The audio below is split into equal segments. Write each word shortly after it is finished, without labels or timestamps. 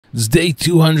It's day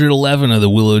 211 of the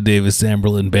WiLLo Davis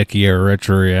Amberlynn Becky ALR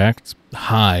Retro React.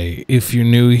 Hi, if you're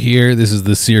new here, this is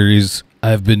the series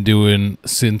I've been doing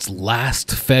since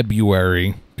last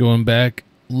February, going back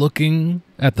looking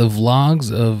at the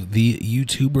vlogs of the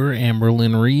YouTuber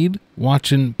Amberlynn Reed,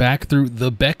 watching back through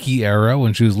the Becky era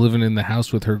when she was living in the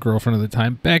house with her girlfriend at the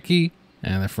time, Becky,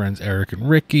 and their friends Eric and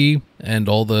Ricky, and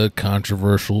all the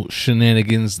controversial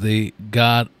shenanigans they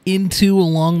got into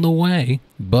along the way.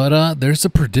 But there's a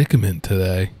predicament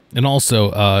today. And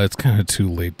also, it's kind of too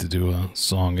late to do a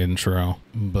song intro.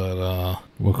 But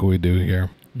what can we do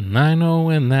here? And I know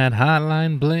when that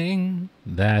hotline bling,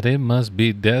 that it must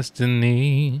be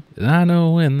destiny. And I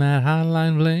know when that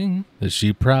hotline bling, that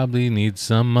she probably needs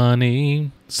some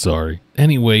money. Sorry.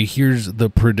 Anyway, here's the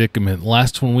predicament.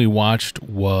 Last one we checked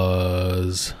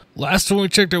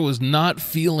out was Not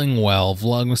Feeling Well,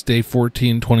 Vlogmas Day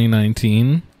 14,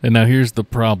 2019. And now here's the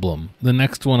problem. The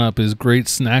next one up is Great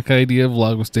Snack Idea,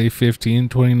 Vlogmas Day 15,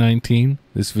 2019.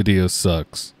 This video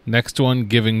sucks. Next one,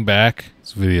 Giving Back.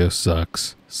 This video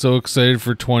sucks. So excited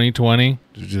for 2020.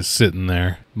 Just sitting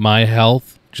there. My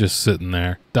Health. Just sitting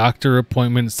there. Doctor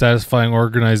Appointment Satisfying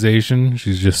Organization.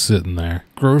 She's just sitting there.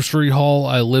 Grocery Haul.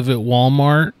 I Live at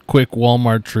Walmart. Quick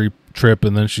Walmart trip,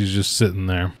 and then she's just sitting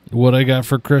there. What I Got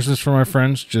for Christmas for My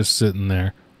Friends. Just sitting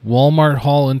there. Walmart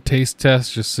haul and taste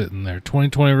test, just sitting there.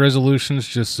 2020 resolutions,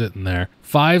 just sitting there.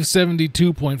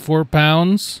 572.4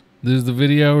 pounds. This is the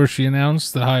video where she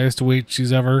announced the highest weight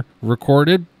she's ever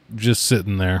recorded. Just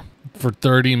sitting there for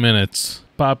 30 minutes.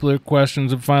 Popular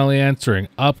questions I'm finally answering.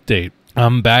 Update.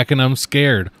 I'm back and I'm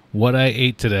scared. What I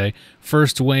ate today.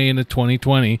 First weigh in of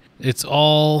 2020. It's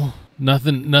all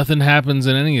nothing happens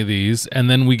in any of these. And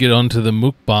then we get onto the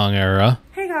mukbang era.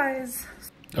 Hey guys.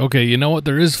 Okay, you know what?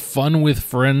 There is Fun with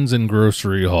Friends and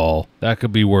Grocery Haul. That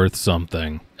could be worth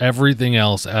something. Everything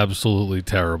else, absolutely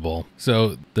terrible.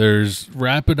 So there's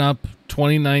wrapping up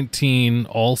 2019,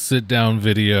 all sit-down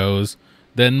videos,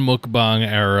 then mukbang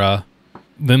era.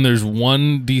 Then there's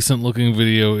one decent-looking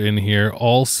video in here,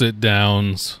 all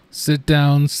sit-downs.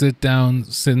 Sit-downs,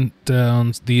 sit-downs,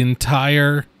 sit-downs. The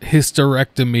entire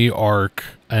hysterectomy arc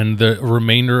and the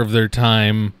remainder of their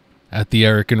time at the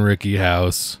Eric and Ricky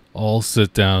house. All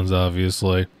sit-downs,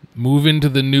 obviously. Move into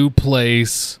the new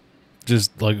place,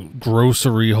 just like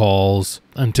grocery hauls,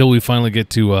 until we finally get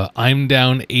to I'm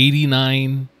down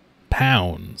 89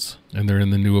 pounds, and they're in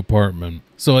the new apartment.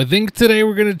 So I think today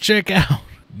we're going to check out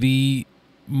the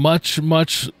much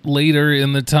later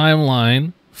in the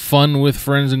timeline Fun with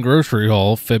Friends and Grocery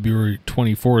Haul, February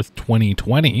 24th,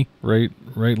 2020, right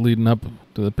leading up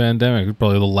to the pandemic.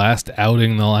 Probably the last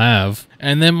outing they'll have.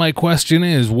 And then my question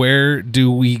is, where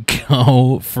do we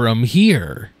go from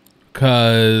here?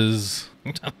 Because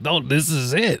this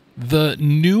is it. The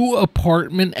new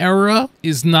apartment era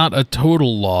is not a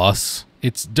total loss.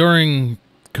 It's during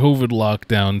COVID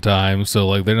lockdown time, so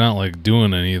like they're not like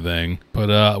doing anything.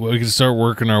 But we can start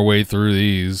working our way through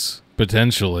these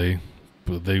potentially.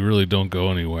 But they really don't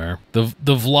go anywhere. The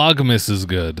Vlogmas is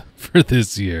good for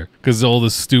this year because all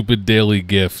the stupid daily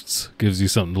gifts gives you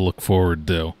something to look forward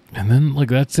to. And then like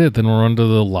that's it. Then we're onto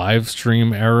the live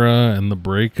stream era and the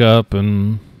breakup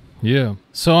and yeah.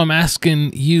 So I'm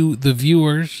asking you, the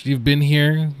viewers, you've been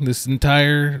here this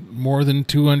entire more than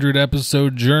 200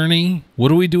 episode journey. What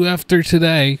do we do after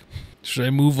today? Should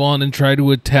I move on and try to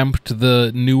attempt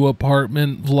the new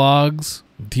apartment vlogs?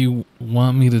 Do you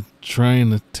want me to try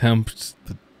and attempt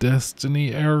the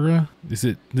Destiny era? Is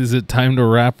it time to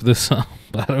wrap this up?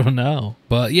 I don't know.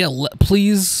 But yeah,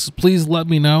 please let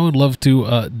me know. I'd love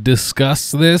to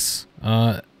discuss this,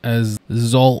 as this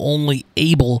is all only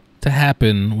able to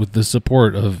happen with the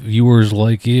support of viewers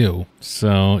like you.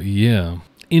 So yeah,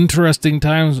 interesting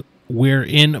times we're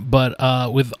in, but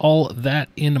with all that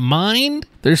in mind,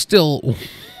 there's still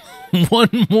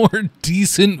one more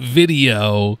decent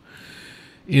video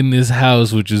in this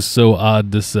house, which is so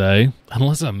odd to say.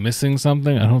 Unless I'm missing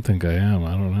something. I don't think I am.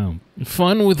 I don't know.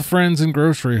 Fun with Friends and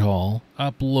Grocery Haul,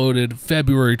 uploaded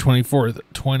February 24th,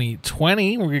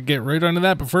 2020. We're going to get right onto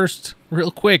that. But first,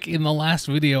 real quick, in the last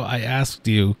video, I asked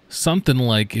you something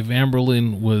like, if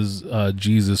Amberlynn was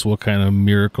Jesus, what kind of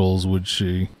miracles would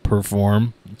she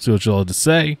perform? See what you all had to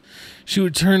say. She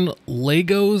would turn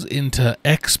Legos into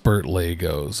expert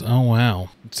Legos. Oh, wow.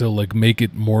 So, like, make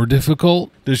it more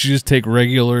difficult? Does she just take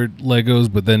regular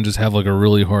Legos, but then just have, like, a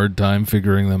really hard time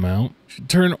figuring them out? She'd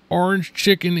turn orange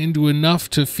chicken into enough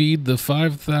to feed the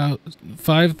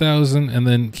 5,000 and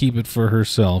then keep it for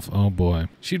herself. Oh, boy.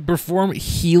 She'd perform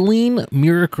healing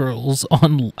miracles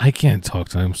on... I can't talk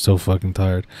to I'm so fucking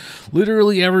tired.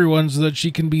 Literally everyone, so that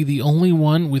she can be the only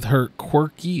one with her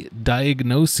quirky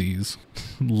diagnoses.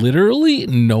 Literally? Literally,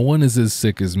 no one is as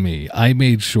sick as me. I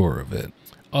made sure of it.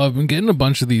 I've been getting a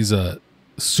bunch of these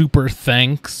super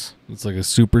thanks. It's like a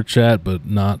super chat, but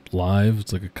not live.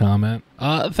 It's like a comment.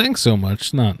 Thanks so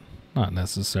much. Not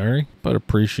necessary, but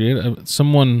appreciate it. I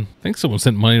think someone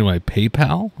sent money to my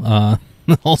PayPal.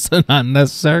 Also not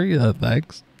necessary.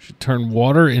 Thanks. Should turn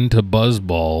water into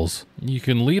buzzballs. You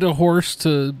can lead a horse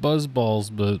to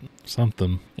buzzballs, but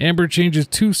something. Amber changes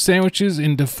 2 sandwiches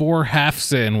into 4 half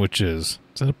sandwiches.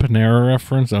 Is that a Panera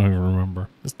reference? I don't even remember.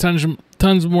 There's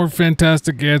tons more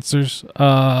fantastic answers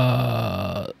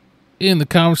in the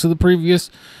comments of the previous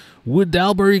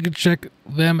WiLLo. You can check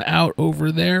them out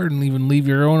over there and even leave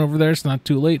your own over there. It's not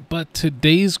too late. But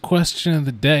today's question of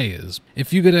the day is,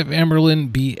 if you could have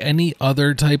Amberlynn be any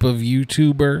other type of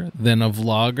YouTuber than a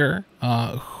vlogger,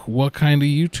 what kind of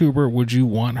YouTuber would you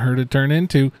want her to turn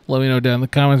into? Let me know down in the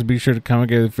comments. Be sure to comment,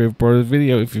 get your favorite part of the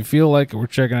video. If you feel like it, we're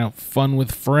checking out Fun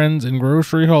with Friends and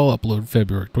Grocery Haul, upload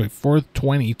February 24th,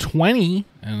 2020.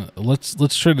 And let's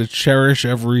try to cherish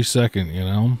every second, you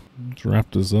know? Let's wrap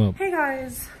this up. Hey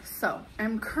guys. So,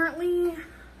 I'm currently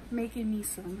making me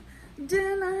some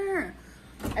dinner.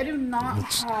 I do not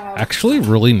have... Actually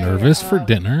really nervous for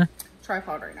dinner.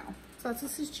 Tripod right now. So that's the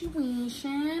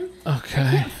situation. Okay.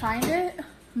 I can't find it,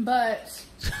 but...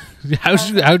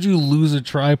 How'd you lose a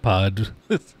tripod?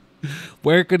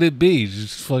 Where could it be?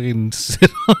 Just fucking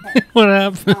sit on it? What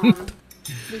happened?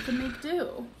 We can make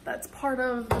do. That's part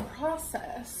of the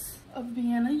process of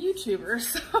being a YouTuber,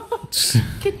 so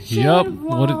kitchen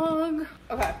vlog.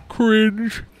 Okay.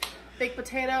 Cringe. Baked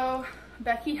potato.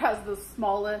 Becky has the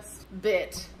smallest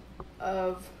bit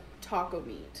of taco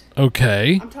meat.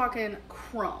 Okay. I'm talking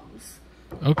crumbs.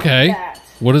 Okay.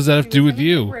 What does that have to do with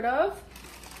you? Get rid of,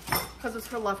 because it's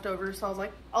her leftovers, so I was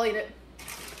like, I'll eat it.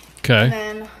 Okay. And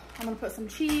then I'm gonna put some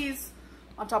cheese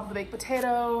on top of the baked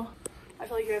potato. I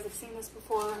feel like you guys have seen this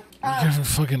before. You have a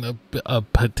fucking a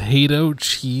potato,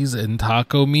 cheese, and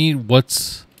taco meat?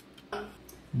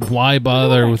 Why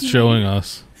bother with showing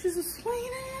us? She's the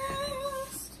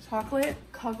sweetest. Chocolate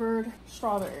covered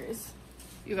strawberries.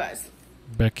 You guys.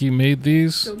 Becky made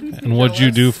these? And what'd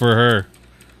you do for her?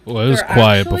 Well, it was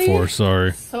quiet before,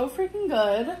 sorry. So freaking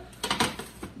good.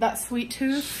 That sweet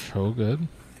tooth. So good.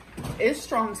 Is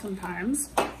strong sometimes.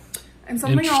 And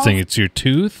something Interesting, else it's your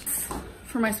tooth?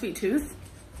 for my sweet tooth.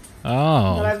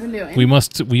 Oh. That I've been doing.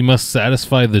 We must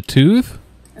satisfy the tooth?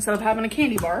 Instead of having a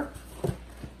candy bar.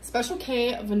 Special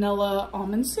K vanilla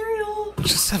almond cereal.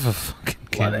 Just have a fucking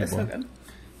candy bar. So good.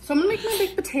 So I'm gonna make my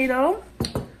baked potato.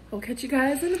 I'll catch you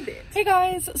guys in a bit. Hey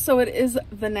guys, so it is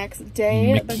the next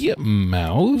day. Mickey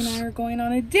Mouse? And we're going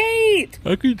on a date.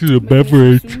 I could do a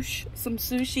beverage. Some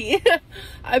sushi.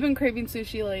 I've been craving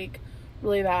sushi like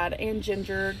really bad, and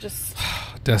Ginger just...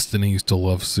 Destiny used to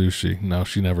love sushi. No,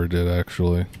 she never did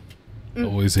actually.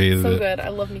 Always hated it. So good. I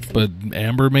love me some. But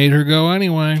Amber made her go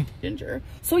anyway. Ginger.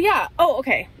 So yeah. Oh,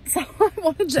 okay. So I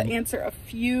wanted to answer a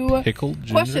few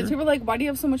questions. People were like, why do you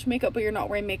have so much makeup but you're not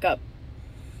wearing makeup?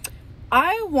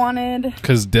 I wanted...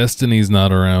 Because Destiny's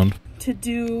not around. To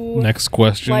do... Next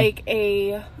question. Like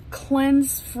a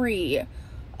cleanse-free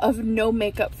of no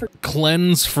makeup for...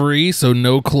 Cleanse-free? So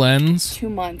no cleanse? 2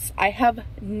 months. I have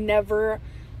never,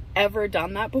 ever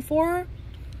done that before.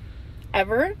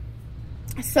 Ever.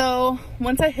 So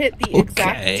once I hit the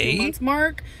exact 2 months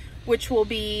mark, which will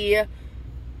be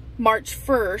March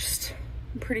 1st,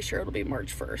 I'm pretty sure it'll be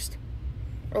March 1st.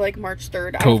 Or like March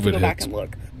 3rd. I have to go back and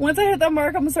look. Once I hit that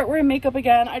mark, I'm gonna start wearing makeup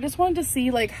again. I just wanted to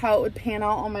see like how it would pan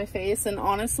out on my face, and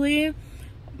honestly,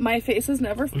 my face has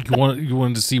never you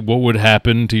wanted to see what would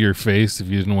happen to your face if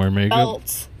you didn't wear makeup?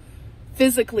 Felt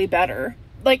physically better.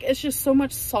 Like it's just so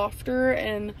much softer,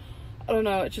 and I don't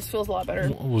know, it just feels a lot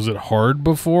better. Was it hard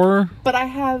before? But I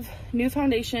have new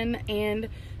foundation and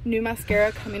new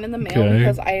mascara coming in the mail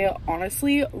because I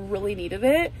honestly really needed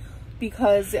it.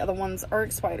 Because the other ones are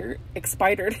expired. And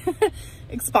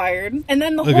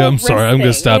then the whole I'm sorry, I'm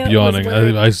gonna stop yawning.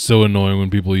 It's so annoying when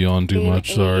people yawn too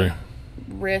much. Sorry.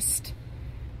 Wrist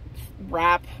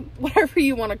wrap, whatever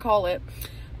you want to call it.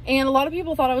 And a lot of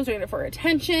people thought I was doing it for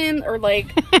attention or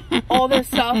like all this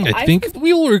stuff. I think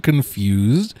we were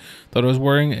confused. Thought I was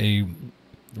wearing a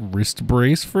wrist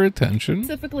brace for attention.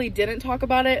 Specifically didn't talk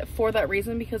about it for that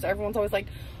reason because everyone's always like,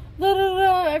 da, da,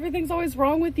 da, everything's always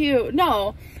wrong with you.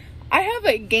 No. I have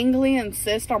a ganglion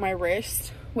cyst on my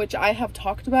wrist, which I have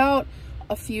talked about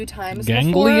a few times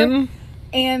before.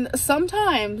 And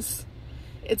sometimes,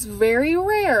 it's very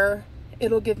rare,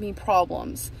 it'll give me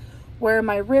problems. Where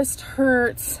my wrist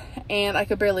hurts and I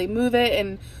could barely move it.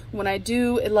 And when I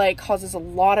do, it like causes a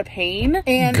lot of pain.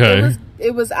 And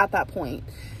it was at that point.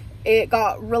 It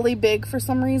got really big for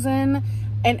some reason.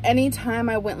 And anytime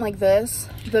I went like this,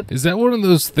 Is that one of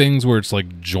those things where it's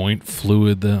like joint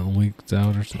fluid that leaks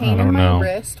out or something? I don't know. My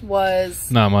wrist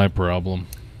was not my problem.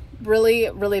 Really,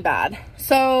 really bad.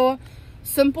 So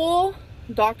simple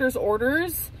doctor's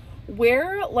orders,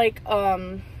 wear like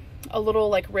a little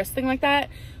like wrist thing like that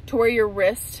to where your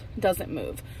wrist doesn't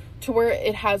move, to where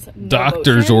it has no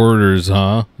doctor's motion. Orders,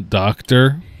 huh?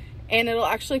 Doctor. And it'll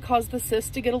actually cause the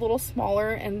cyst to get a little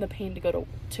smaller and the pain to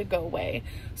go away.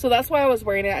 So that's why I was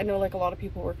wearing it. I know like a lot of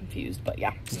people were confused, but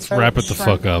yeah. Let's wrap it the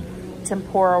fuck up.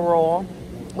 Tempura roll,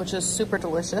 which is super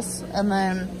delicious. And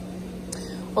then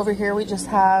over here we just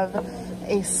have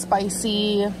a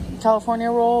spicy California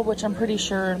roll, which I'm pretty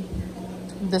sure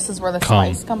this is where the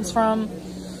spice comes from.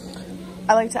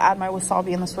 I like to add my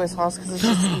wasabi in the soy sauce because it's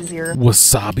just easier.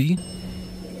 Wasabi?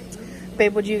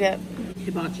 Babe, what'd you get?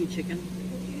 Hibachi chicken.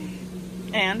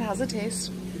 And how's it taste?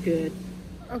 Good.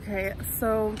 Okay,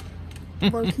 so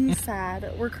low-key sad.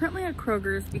 We're currently at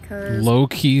Kroger's because...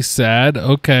 Low-key sad?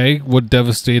 Okay. What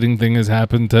devastating thing has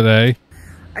happened today?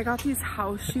 I got these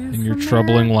house shoes in your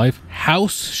troubling life?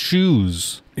 House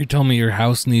shoes? You're telling me your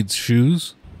house needs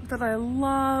shoes? That I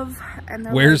love.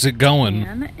 And where's it going?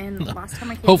 And last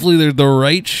time I came hopefully they're the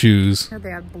right shoes.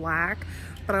 They had black.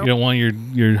 But you don't want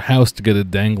your house to get a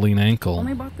dangling ankle. I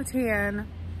only bought the tan.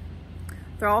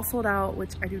 They're all sold out,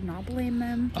 which I do not blame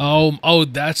them. Oh,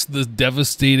 that's the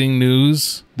devastating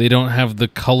news. They don't have the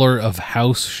color of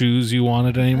house shoes you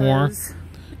wanted anymore.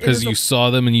 Because you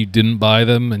saw them and you didn't buy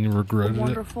them and you regretted it.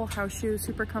 Wonderful house shoe,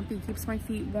 super comfy, keeps my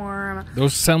feet warm.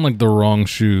 Those sound like the wrong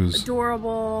shoes.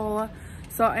 Adorable.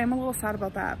 So I am a little sad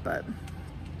about that, but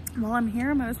while I'm here,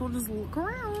 I might as well just look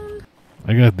around.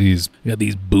 I got these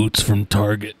boots from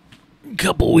Target a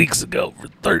couple weeks ago for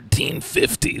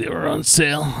 $13.50. They were on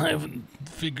sale. I haven't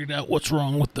figured out what's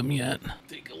wrong with them yet.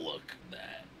 Take a look at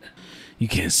that. You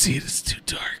can't see it, it's too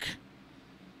dark.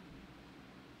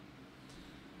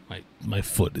 My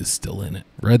foot is still in it.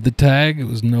 Read the tag, it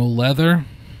was no leather.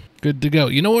 Good to go.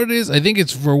 You know what it is? I think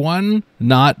it's, for one,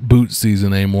 not boot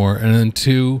season anymore, and then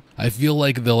two, I feel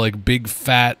like the like big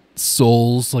fat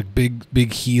soles, like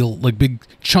big heel, like big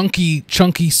chunky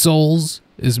soles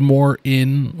is more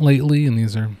in lately, and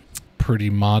these are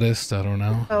pretty modest. I don't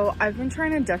know. So I've been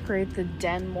trying to decorate the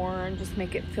den more and just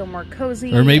make it feel more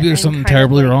cozy. Or maybe there's something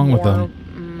terribly wrong with them.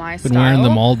 My been wearing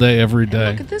them all day, every day.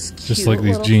 And look at this cute just like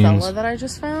these little jeans fella that I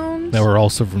just found. That were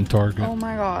also from Target. Oh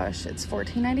my gosh, it's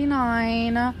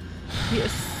 $14.99. He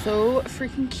is so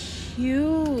freaking cute.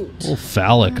 A little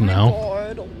phallic now. Oh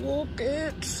my god, look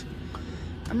it.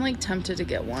 I'm like tempted to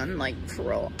get one, like for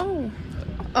real. Oh,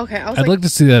 okay. I'd like to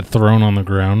see that thrown on the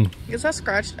ground. Is that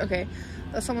scratched? Okay,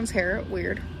 that's someone's hair.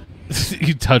 Weird.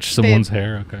 You touch someone's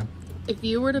hair. Okay. If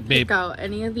you were to pick out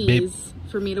any of these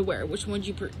for me to wear, which one would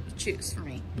you choose for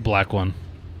me? The black one.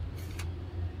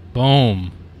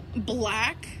 Boom.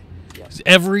 Black? Yes.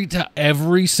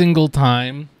 Every single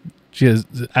time she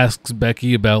asks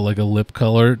Becky about like a lip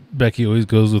color, Becky always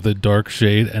goes with a dark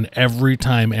shade, and every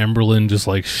time Amberlynn just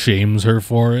like shames her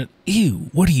for it. Ew,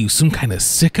 what are you, some kind of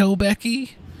sicko,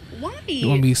 Becky? Why? You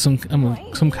want to be some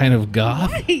kind of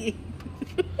goth? Why?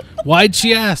 Why'd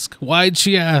she ask? Why'd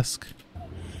she ask?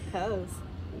 Because.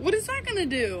 What is that gonna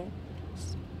do?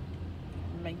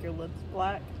 Make your lips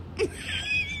black.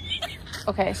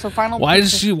 Okay, so final. Why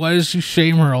does she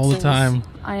shame her all the time?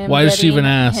 Why does she even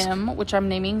ask? Him, which I'm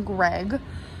naming Greg. These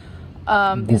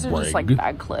are just like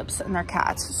bag clips, and they're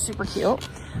cats. Super cute.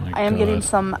 I am getting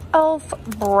some elf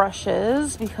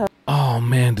brushes because. Oh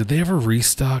man, did they ever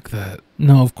restock that?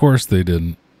 No, of course they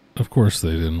didn't. Of course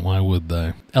they didn't. Why would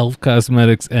they? Elf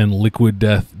Cosmetics and Liquid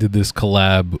Death did this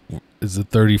collab. It's a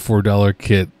 $34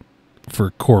 kit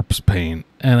for corpse paint.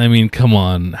 And I mean, come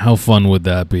on, how fun would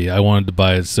that be? I wanted to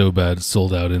buy it so bad, it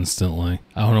sold out instantly.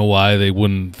 I don't know why they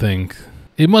wouldn't think.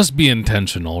 It must be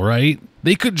intentional, right?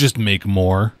 They could just make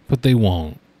more, but they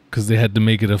won't. Because they had to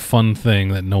make it a fun thing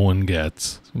that no one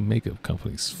gets. So makeup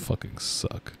companies fucking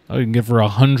suck. I can get for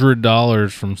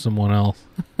 $100 from someone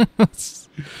else.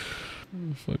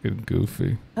 Fucking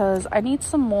goofy. Because I need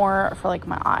some more for like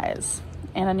my eyes.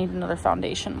 And I need another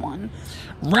foundation one.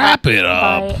 Wrap it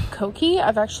up. By Koki.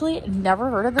 I've actually never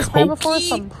heard of this brand before,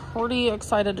 so I'm pretty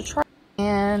excited to try.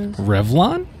 And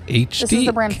Revlon HD this is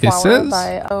the brand Kisses? Flower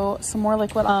by some more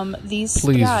liquid. These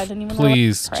please, yeah, I didn't even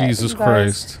please, know Jesus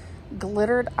Christ.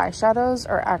 Glittered eyeshadows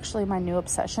are actually my new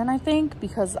obsession, I think,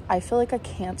 because I feel like I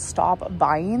can't stop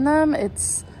buying them.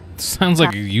 It's sounds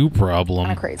like a you problem.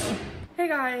 Kind of crazy. Hey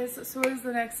guys, so it is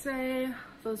the next day.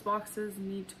 Those boxes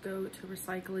need to go to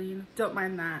recycling. Don't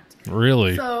mind that.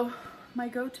 Really? So, my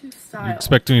go-to style. You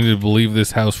expect me to believe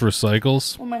this house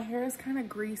recycles? Well, my hair is kind of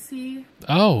greasy.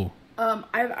 Oh.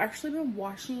 I've actually been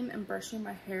washing and brushing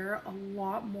my hair a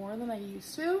lot more than I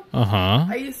used to.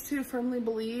 I used to firmly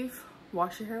believe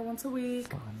wash your hair once a week,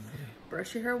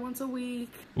 brush your hair once a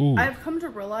week. Ooh. I've come to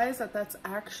realize that that's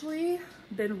actually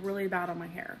been really bad on my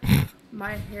hair.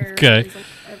 My hair Okay. is like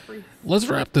every Let's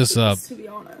wrap this up. to be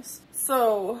honest.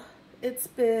 So it's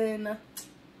been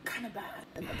kind of bad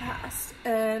in the past,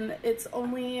 and it's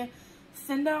only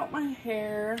thinned out my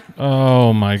hair.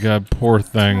 Oh my god, poor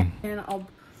thing. And I'll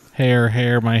My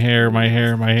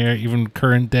hair, even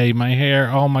current day, my hair.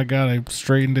 Oh my god, I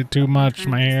straightened it too much,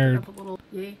 my hair. up a little,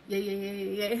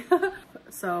 yay.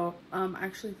 So, I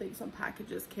actually think some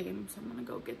packages came, so I'm gonna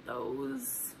go get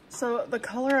those. So the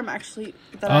color I'm actually.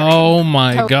 Oh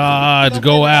my god,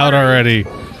 go out already.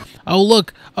 Oh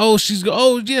look, oh she's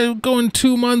going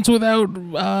 2 months without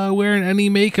wearing any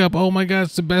makeup. Oh my god,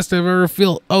 it's the best I've ever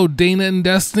felt. Oh, Dana and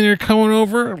Destiny are coming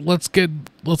over. Let's get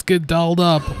dolled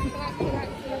up.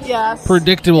 Yes.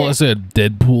 Predictable. I said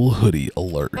Deadpool hoodie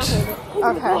alert.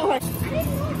 Okay.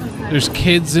 There's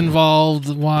kids involved.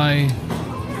 Why?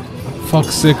 Fuck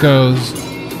sickos.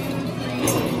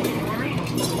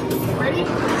 Ready?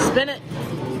 Spin it.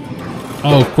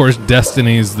 Oh, of course,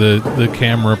 Destiny's the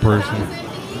camera person.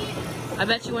 I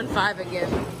bet you won 5 again.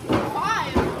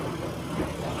 5.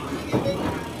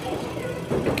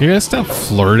 Can you guys stop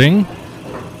flirting?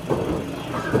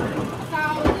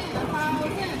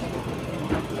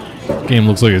 Game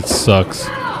looks like it sucks.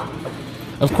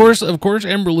 Of course,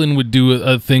 Amberlynn would do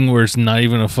a thing where it's not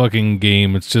even a fucking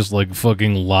game. It's just like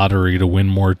fucking lottery to win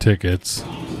more tickets.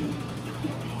 Darn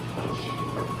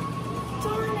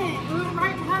it. Move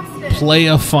right past it. Play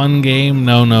a fun game?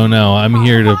 No. I'm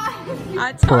here to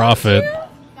profit. That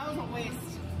was a waste.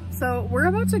 So we're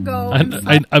about to go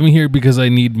I'm here because I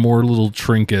need more little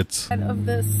trinkets. of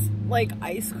this like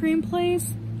ice cream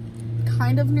place,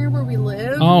 kind of near where we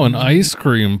live. Oh, an ice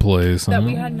cream place, huh? That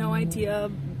we had no idea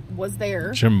was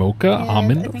there. Jamocha And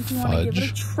almond I think you want to give it a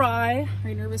fudge. try. Are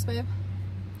you nervous, babe?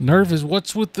 Nervous?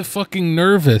 What's with the fucking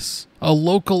nervous? A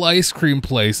local ice cream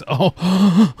place.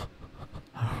 Oh,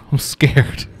 I'm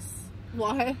scared.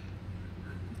 Why?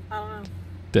 I don't know.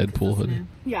 Deadpool hoodie.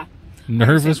 Yeah.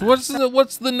 Nervous? What's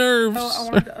the nerves? Oh, I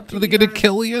wanted to Are update they gonna guys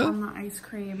kill you? on the ice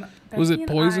cream. Was it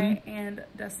Becky poison? And I and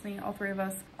Destiny, all 3 of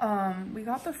us. We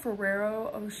got the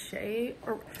Ferrero Rocher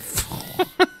or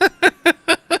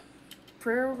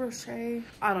Ferrero Rocher.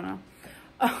 I don't know.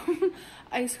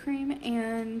 Ice cream,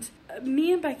 and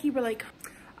me and Becky were like,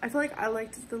 I feel like I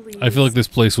liked the least. I feel like this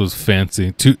place was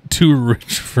fancy, too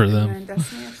rich for them. And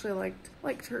Destiny actually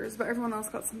liked hers, but everyone else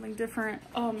got something different.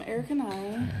 Eric and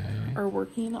I are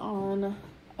working on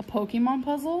a Pokemon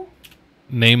puzzle.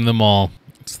 Name them all.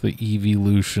 It's the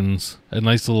evolutions. A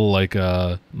nice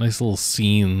little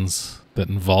scenes that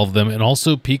involve them, and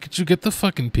also Pikachu. Get the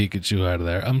fucking Pikachu out of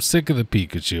there. I'm sick of the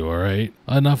Pikachu. All right,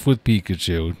 enough with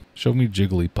Pikachu. Show me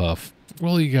Jigglypuff.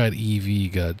 Well, you got Eevee, you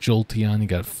got Jolteon, you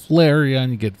got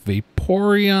Flareon, you get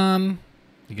Vaporeon,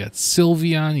 you got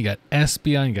Sylveon, you got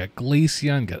Espeon, you got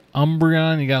Glaceon, you got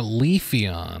Umbreon, you got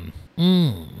Leafeon.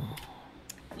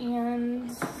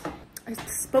 And I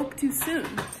spoke too soon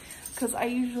because I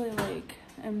usually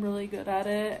am really good at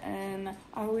it, and I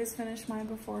always finish mine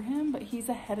before him, but he's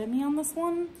ahead of me on this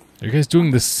one. Are you guys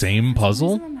doing the same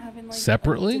puzzle I'm having,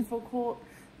 separately? a difficult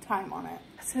time on it.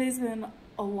 Today's been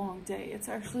a long day. It's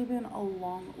actually been a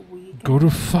long week. Go to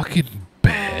fucking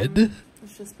bed.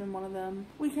 It's just been one of them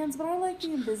weekends, but I like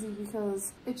being busy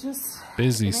because it just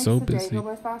Busy, it makes so the day busy. go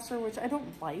by faster, which I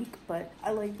don't like, but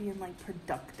I like being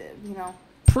productive, you know.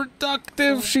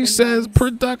 Productive, she says.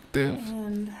 Productive.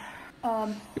 And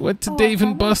You went to I Dave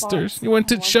and finally bought Buster's. You went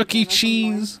to some Chuck E. lunch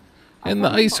Cheese I and the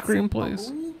finally ice bought cream some place.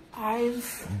 bubbly.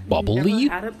 I've Bubbly?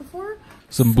 never had it before.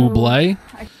 Some so buble.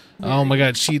 I- Oh my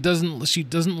god, she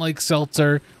doesn't like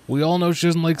seltzer. We all know she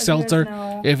doesn't like You guys seltzer.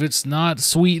 know If it's not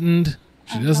sweetened,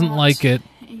 she I'm doesn't not like it.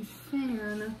 a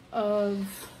fan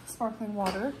of sparkling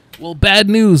water. Well, bad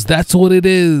news. That's what it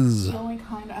is. The only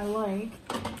kind I like,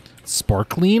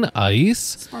 Sparkling ice?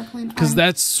 sparkling. Because ice.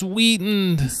 that's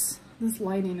sweetened. This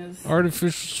lighting is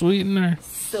Artificial sweetener.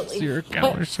 silly. Zero But,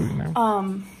 calorie sweetener.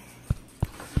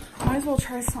 might as well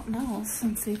try something else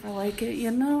and see if I like it. You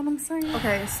know what I'm saying?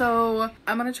 Okay, so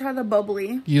I'm gonna try the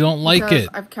bubbly. You don't like because it.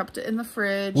 I've kept it in the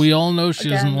fridge. We all know she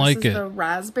doesn't like this is it. the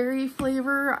raspberry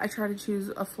flavor. I try to choose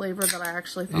a flavor that I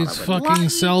actually thought It's I would fucking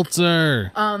like.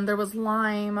 seltzer. There was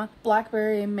lime,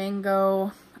 blackberry,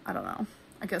 mango. I don't know.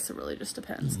 I guess it really just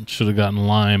depends. Should have gotten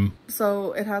lime.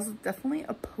 So it has definitely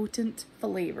a potent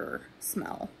flavor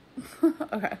smell.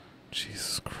 Okay.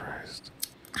 Jesus Christ.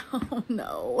 Oh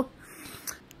no.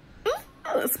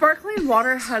 Sparkling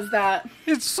water has that.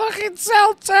 It's fucking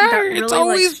seltzer. Really, it's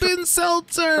always like, been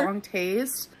seltzer. Strong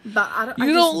taste, but I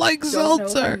You don't like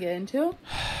seltzer. Know what I'm getting into.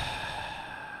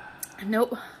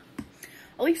 Nope.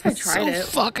 At least I tried it. It's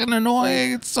so fucking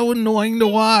annoying. It's so annoying to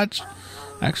watch.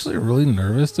 Actually, really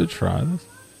nervous to try this.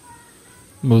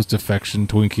 Most affection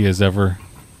Twinkie has ever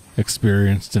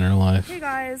experienced in her life. Hey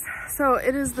guys, so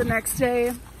it is the next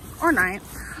day or night.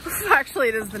 Actually,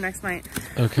 it is the next night.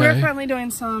 Okay. We're finally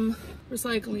doing some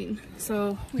recycling.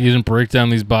 So you didn't break down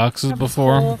these boxes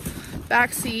before?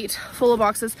 Back seat full of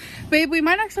boxes. Babe, we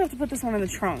might actually have to put this one in the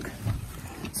trunk,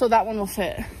 so that one will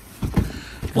fit.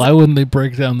 Why wouldn't they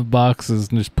break down the boxes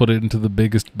and just put it into the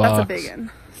biggest box? That's a big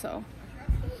one. So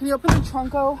can you open the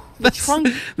trunko? The trunk.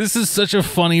 This is such a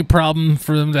funny problem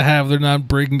for them to have. They're not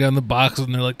breaking down the boxes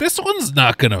and they're like, this one's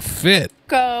not gonna fit.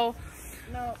 Go.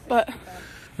 No, but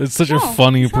it's such a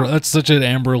funny that's such an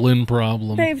Amberlynn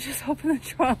problem. Babe, just open the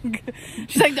trunk.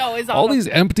 She's like, no, it's all these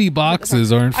empty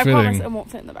boxes aren't fitting. I promise it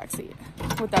won't fit in the back seat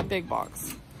with that big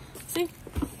box. See?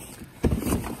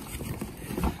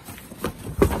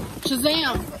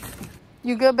 Shazam!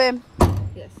 You good, babe?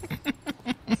 Yes.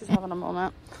 She's having a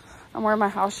moment. I'm wearing my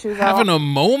house shoes out. Having a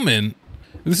moment?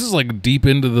 This is like deep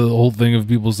into the whole thing of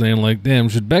people saying like, damn,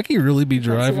 should Becky really be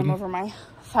driving? See them over my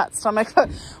fat stomach.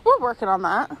 We're working on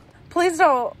that. Please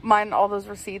don't mind all those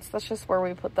receipts. That's just where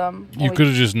we put them. You could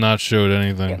have just not showed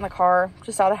anything. Get in the car,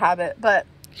 just out of habit. But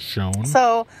shown.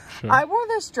 So I wore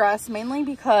this dress mainly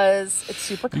because it's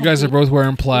super comfy. You guys are both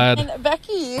wearing plaid. And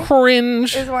Becky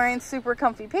cringe is wearing super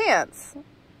comfy pants.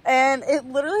 And it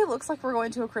literally looks like we're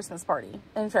going to a Christmas party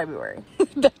in February.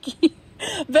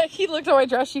 Becky looked at my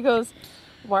dress. She goes,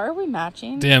 why are we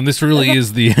matching? Damn, this really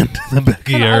is the end of the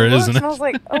Becky era, isn't it? And I was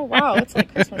like, oh, wow, it's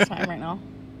like Christmas time right now.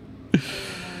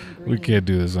 We can't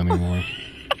do this anymore.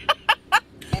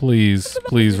 Please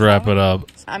wrap it up.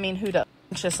 I mean, who does?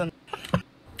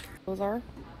 Those are?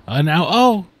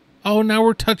 Now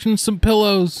we're touching some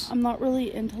pillows. I'm not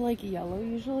really into like yellow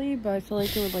usually, but I feel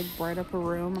like it would like bright up a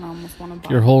room, and I almost want to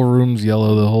buy. Your whole room's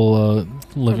yellow, the whole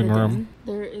living room.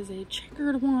 There is a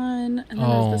checkered one, and then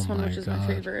there's this one, which is my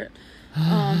favorite.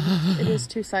 It is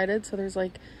two-sided, so there's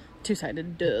like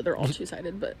two-sided. Duh, they're all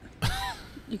two-sided, but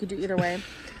you could do either way.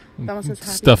 That one says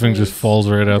happy stuffing place. Just falls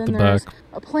right out the back.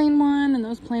 A plain one and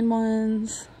those plain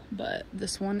ones, but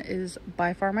this one is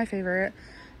by far my favorite.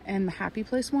 And the Happy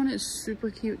Place one is super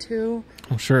cute too.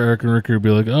 I'm sure Eric and Ricky would be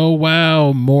like, oh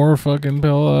wow, more fucking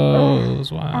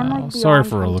pillows. Wow. I'm like sorry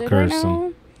for all the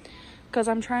cursing. Because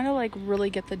I'm trying to like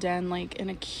really get the den like in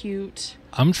a cute.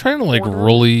 I'm trying to like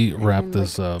really wrap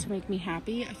this up. To make me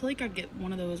happy. I feel like I'd get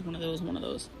one of those.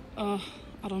 I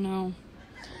don't know.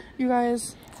 You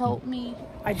guys help me.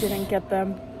 I didn't get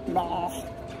them.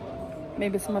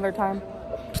 Maybe some other time.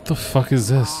 What the fuck is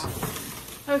this?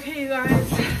 Okay, you guys.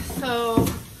 So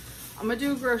I'm gonna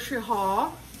do a grocery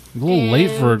haul. A little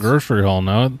late for a grocery haul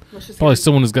now. Probably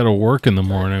someone who's got to work in the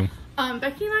morning.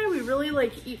 Becky and I, we really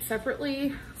like eat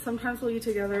separately. Sometimes we'll eat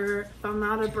together. If I'm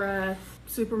out of breath,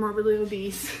 super morbidly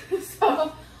obese.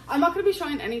 So I'm not gonna be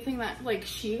showing anything that like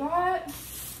she got.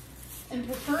 And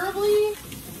preferably,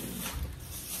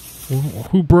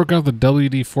 who broke out the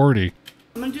WD-40?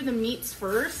 I'm gonna do the meats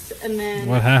first, and then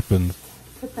what happened?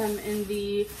 Put them in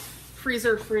the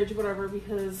freezer, fridge, whatever,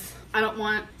 because I don't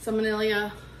want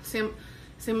salmonella, you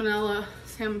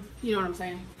know what I'm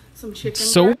saying? Some chicken.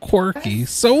 So quirky,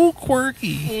 so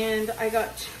quirky. And I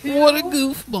got two. What a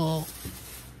goofball.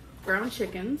 Ground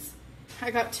chickens.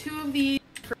 I got two of these.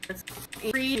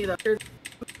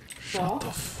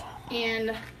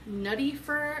 And nutty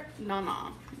for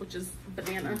Nana, which is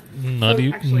banana.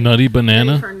 Nutty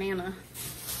banana? For Nana.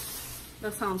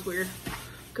 That sounds weird,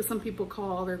 because some people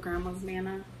call their grandmas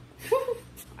Nana.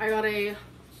 I got a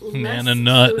Nana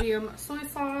nut. Sodium soy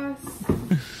sauce,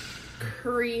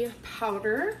 curry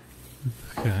powder.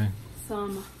 Okay.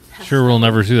 Some pesto. Sure, we'll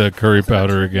never see that curry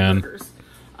powder again. Burgers.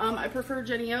 I prefer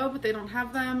Jenny-O, but they don't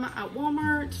have them at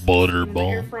Walmart.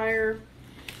 Butterball. Air fryer.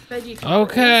 Veggie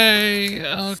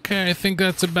tacos. Okay, I think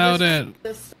that's about it.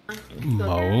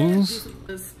 Moe's.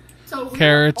 So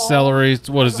carrots, celery.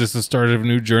 What is this, the start of a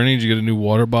new journey? Did you get a new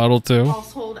water bottle too?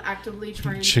 Household actively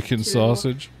trying chicken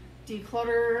sausage.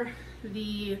 Declutter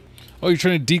the. Oh, you're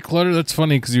trying to declutter? That's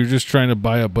funny because you're just trying to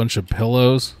buy a bunch of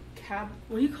pillows.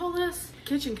 What do you call this?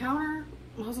 Kitchen counter?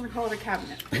 I was gonna call it a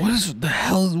cabinet. What is the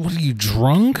hell? What are you,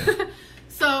 drunk?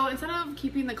 So instead of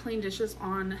keeping the clean dishes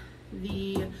on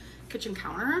the kitchen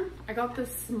counter, I got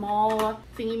this small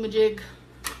thingy-majig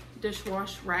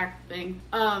dishwash rack thing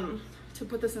to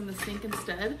put this in the sink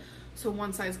instead, so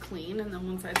one side's clean and then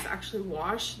one side's actually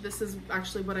washed. This is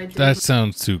actually what I did. That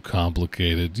sounds too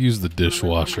complicated. Use the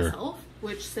dishwasher.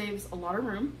 which saves a lot of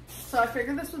room. So I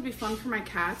figured this would be fun for my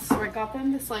cats. So I got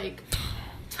them this like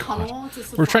tunnel.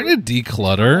 It's a We're trying to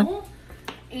declutter. tunnel.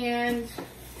 And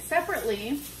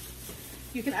separately,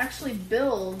 you can actually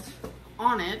build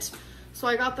on it. So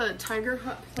I got the tiger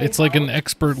hut play It's like an ball,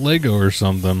 expert Lego or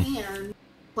something. and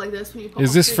like this when you put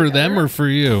Is this for them or for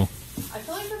you? I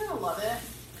feel like they're gonna love it.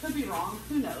 Could be wrong.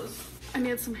 Who knows? I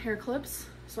needed some hair clips,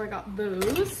 so I got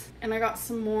those, and I got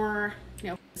some more.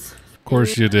 You know. Of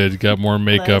course you did. You got more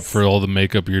makeup for all the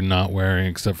makeup you're not wearing,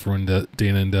 except for when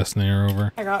Dana and Destiny are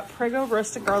over. I got Prego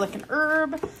roasted garlic and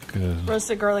herb, Good.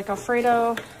 roasted garlic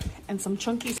Alfredo, and some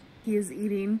chunky. He is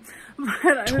eating.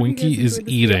 But Twinkie is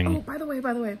eating. Oh, by the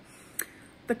way,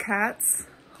 the cats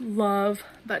love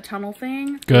that tunnel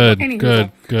thing. Good,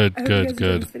 Anywho, good, I hope you guys enjoyed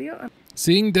good. this video.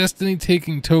 Seeing Destiny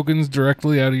taking tokens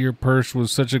directly out of your purse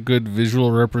was such a good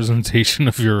visual representation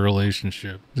of your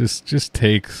relationship. Just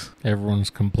takes. Everyone's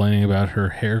complaining about her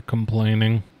hair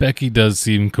complaining. Becky does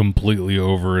seem completely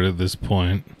over it at this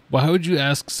point. Why would you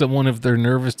ask someone if they're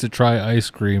nervous to try ice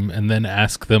cream and then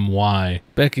ask them why?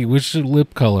 Becky, which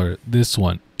lip color? This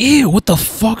one. Ew, what the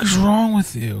fuck is wrong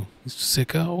with you? You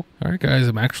sicko. Alright guys,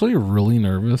 I'm actually really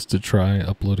nervous to try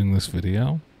uploading this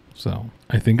video. So,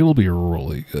 I think it'll be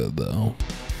really good though.